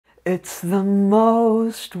It's the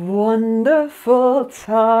most wonderful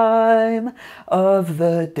time of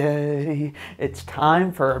the day. It's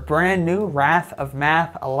time for a brand new Wrath of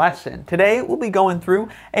Math lesson. Today we'll be going through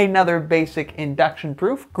another basic induction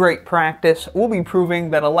proof. Great practice. We'll be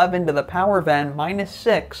proving that 11 to the power of n minus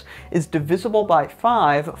 6 is divisible by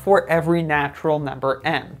 5 for every natural number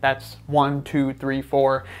n. That's 1, 2, 3,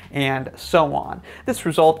 4, and so on. This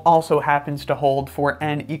result also happens to hold for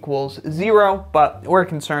n equals 0, but we're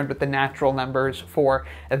concerned with the natural numbers for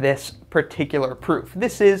this particular proof.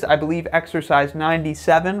 This is, I believe, exercise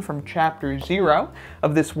 97 from chapter 0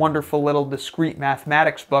 of this wonderful little discrete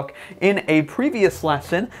mathematics book. In a previous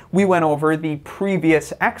lesson, we went over the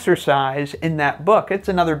previous exercise in that book. It's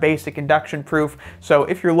another basic induction proof, so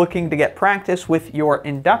if you're looking to get practice with your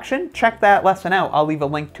induction, check that lesson out. I'll leave a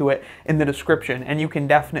link to it in the description, and you can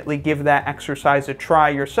definitely give that exercise a try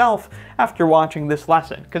yourself after watching this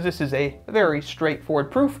lesson, because this is a very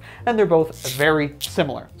straightforward proof, and they're both very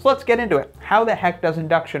similar. So let's get into it. How the heck does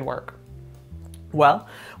induction work? Well,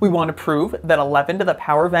 we want to prove that 11 to the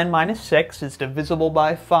power of n minus 6 is divisible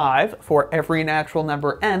by 5 for every natural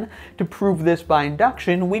number n. To prove this by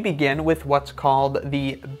induction, we begin with what's called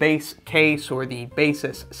the base case, or the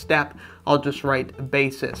basis step. I'll just write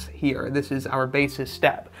basis here. This is our basis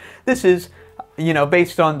step. This is,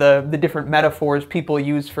 based on the different metaphors people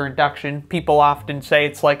use for induction. People often say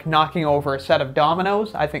it's like knocking over a set of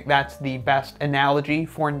dominoes. I think that's the best analogy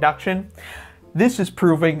for induction. This is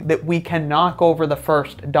proving that we can knock over the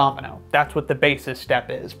first domino. That's what the basis step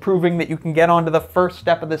is. Proving that you can get onto the first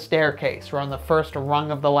step of the staircase, or on the first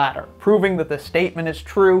rung of the ladder. Proving that the statement is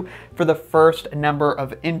true for the first number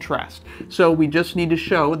of interest. So we just need to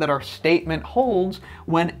show that our statement holds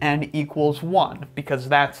when n equals 1, because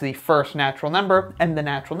that's the first natural number, and the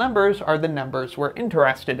natural numbers are the numbers we're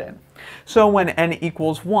interested in. So when n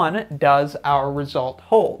equals 1, does our result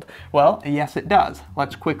hold? Well, yes it does.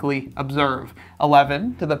 Let's quickly observe.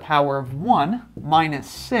 11 to the power of 1 minus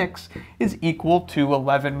 6 is equal to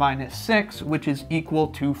 11 minus 6, which is equal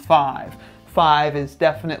to 5. 5 is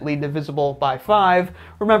definitely divisible by 5.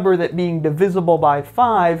 Remember that being divisible by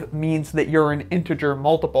 5 means that you're an integer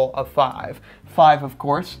multiple of 5. 5, of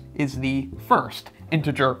course, is the first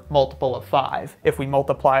integer multiple of 5. If we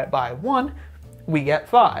multiply it by 1, we get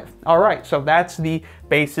 5. Alright, so that's the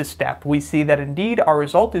basis step. We see that indeed our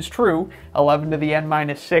result is true. 11 to the n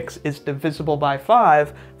minus 6 is divisible by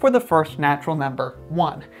 5 for the first natural number,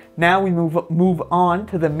 1. Now we move on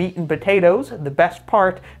to the meat and potatoes, the best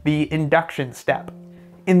part, the induction step.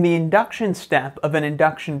 In the induction step of an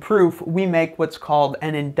induction proof, we make what's called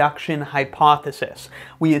an induction hypothesis.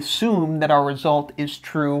 We assume that our result is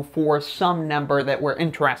true for some number that we're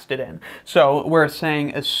interested in. So we're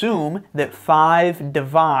saying assume that 5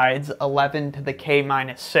 divides 11 to the k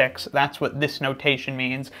minus 6. That's what this notation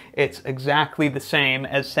means. It's exactly the same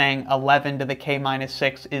as saying 11 to the k minus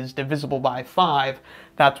 6 is divisible by 5.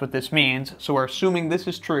 That's what this means. So we're assuming this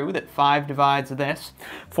is true, that 5 divides this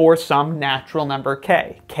for some natural number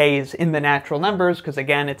k. K is in the natural numbers because,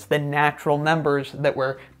 again, it's the natural numbers that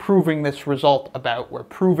we're proving this result about. We're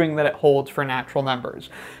proving that it holds for natural numbers.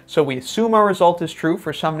 So we assume our result is true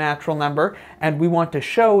for some natural number, and we want to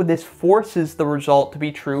show this forces the result to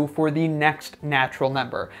be true for the next natural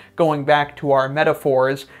number. Going back to our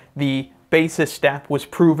metaphors, the basis step was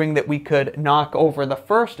proving that we could knock over the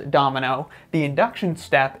first domino. The induction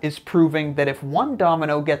step is proving that if one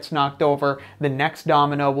domino gets knocked over, the next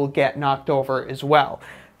domino will get knocked over as well.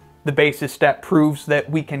 The basis step proves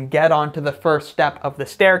that we can get onto the first step of the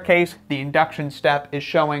staircase. The induction step is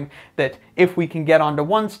showing that if we can get onto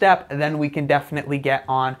one step, then we can definitely get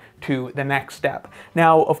on to the next step.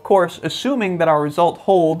 Now, of course, assuming that our result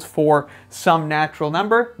holds for some natural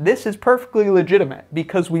number, this is perfectly legitimate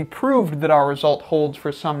because we proved that our result holds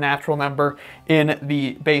for some natural number in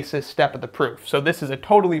the basis step of the proof. So this is a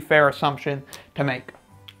totally fair assumption to make.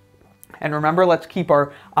 And remember, let's keep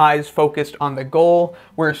our eyes focused on the goal.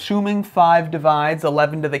 We're assuming 5 divides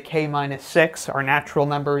 11 to the k minus 6. Our natural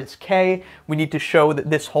number is k. We need to show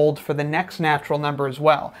that this holds for the next natural number as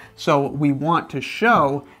well. So we want to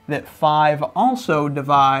show that 5 also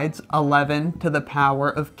divides 11 to the power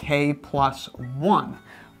of k plus 1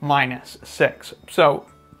 minus 6. So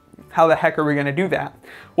how the heck are we going to do that?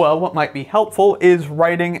 Well, what might be helpful is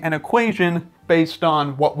writing an equation based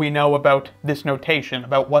on what we know about this notation,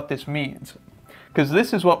 about what this means. because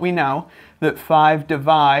this is what we know, that 5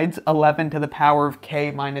 divides 11 to the power of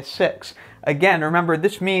k minus 6. Again, remember,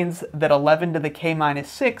 this means that 11 to the k minus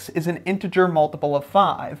 6 is an integer multiple of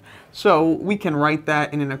 5. So we can write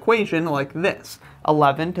that in an equation like this.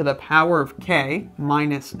 11 to the power of k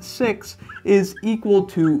minus 6 is equal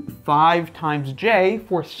to 5 times j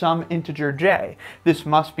for some integer j. This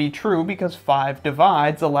must be true because 5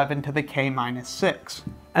 divides 11 to the k minus 6.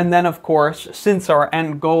 And then, of course, since our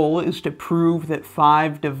end goal is to prove that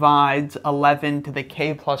 5 divides 11 to the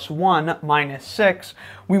k plus 1 minus 6,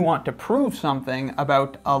 we want to prove something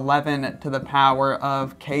about 11 to the power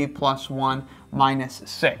of k plus 1 minus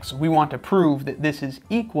 6. We want to prove that this is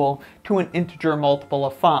equal to an integer multiple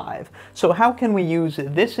of 5. So how can we use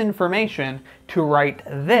this information to write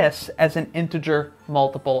this as an integer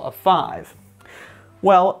multiple of 5?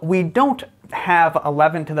 Well, we don't have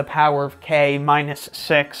 11 to the power of k minus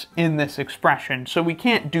 6 in this expression, so we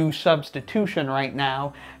can't do substitution right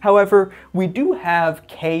now. However, we do have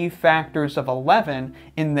k factors of 11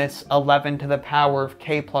 in this 11 to the power of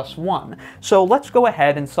k plus 1. So let's go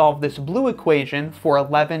ahead and solve this blue equation for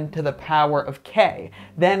 11 to the power of k.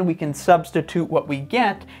 Then we can substitute what we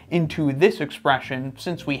get into this expression,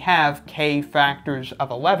 since we have k factors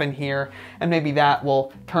of 11 here, and maybe that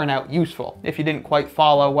will turn out useful. If you didn't quite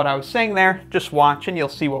follow what I was saying there, just watch and you'll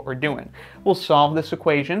see what we're doing. We'll solve this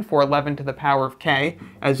equation for 11 to the power of k,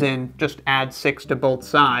 as in just add 6 to both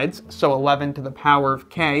sides. So 11 to the power of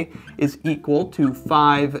k is equal to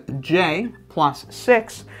 5j plus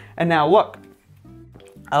 6. And now look,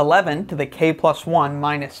 11 to the k plus 1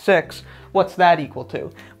 minus 6, what's that equal to?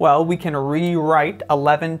 Well, we can rewrite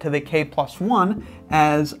 11 to the k plus 1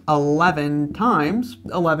 as 11 times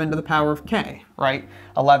 11 to the power of k, right?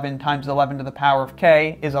 11 times 11 to the power of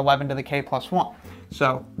k is 11 to the k plus 1.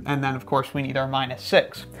 So, and then of course we need our minus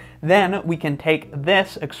 6. Then we can take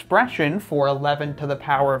this expression for 11 to the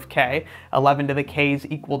power of k, 11 to the k is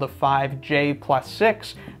equal to 5j plus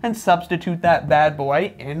 6, and substitute that bad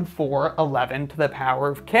boy in for 11 to the power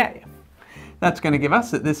of k. That's going to give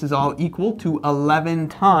us that this is all equal to 11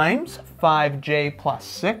 times 5j plus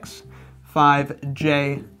 6,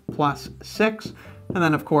 5j plus 6, and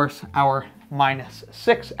then of course our minus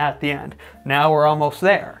 6 at the end. Now we're almost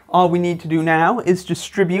there. All we need to do now is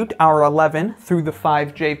distribute our 11 through the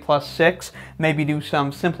 5j plus 6, maybe do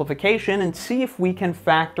some simplification, and see if we can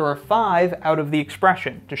factor a 5 out of the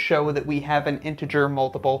expression to show that we have an integer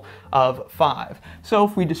multiple of 5. So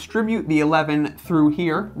if we distribute the 11 through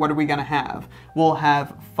here, what are we going to have? We'll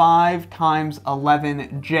have 5 times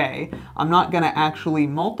 11j. I'm not going to actually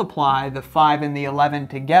multiply the 5 and the 11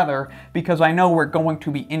 together because I know we're going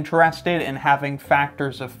to be interested in having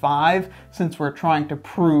factors of 5 since we're trying to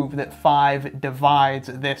prove that 5 divides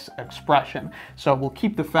this expression. So we'll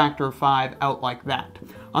keep the factor of 5 out like that.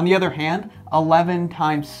 On the other hand, 11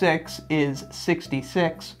 times 6 is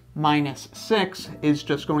 66, minus 6 is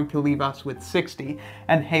just going to leave us with 60.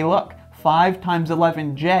 And hey look, 5 times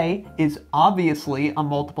 11j is obviously a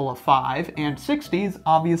multiple of 5, and 60 is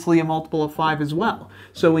obviously a multiple of 5 as well.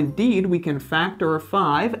 So indeed, we can factor a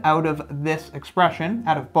 5 out of this expression,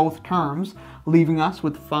 out of both terms, leaving us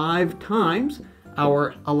with 5 times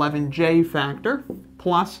our 11j factor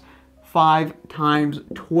plus 5 times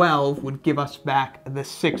 12 would give us back the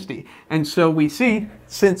 60. And so we see,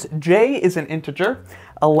 since j is an integer,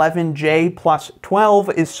 11j plus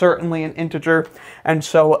 12 is certainly an integer, and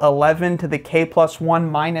so 11 to the k plus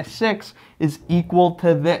 1 minus 6 is equal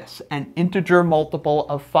to this, an integer multiple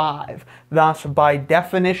of 5. Thus, by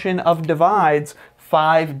definition of divides,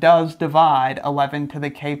 5 does divide 11 to the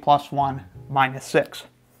k plus 1 minus 6.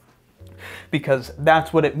 Because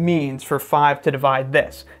that's what it means for 5 to divide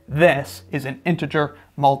this. This is an integer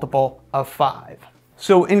multiple of 5.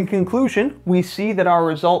 So in conclusion, we see that our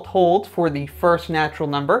result holds for the first natural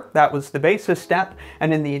number. That was the basis step.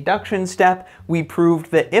 And in the induction step, we proved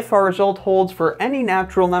that if our result holds for any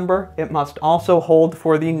natural number, it must also hold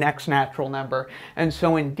for the next natural number. And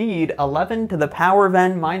so indeed, 11 to the power of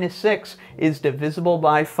n minus 6 is divisible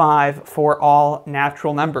by 5 for all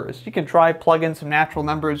natural numbers. You can try plug in some natural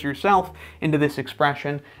numbers yourself into this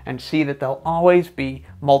expression and see that they'll always be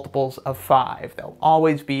multiples of 5. They'll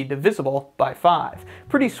always be divisible by 5.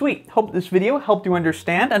 Pretty sweet. Hope this video helped you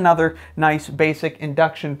understand another nice basic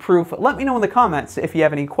induction proof. Let me know in the comments if you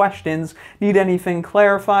have any questions, need anything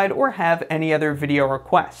clarified, or have any other video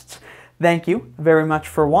requests. Thank you very much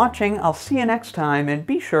for watching. I'll see you next time, and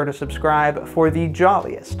be sure to subscribe for the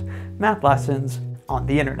jolliest math lessons on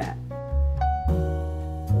the internet.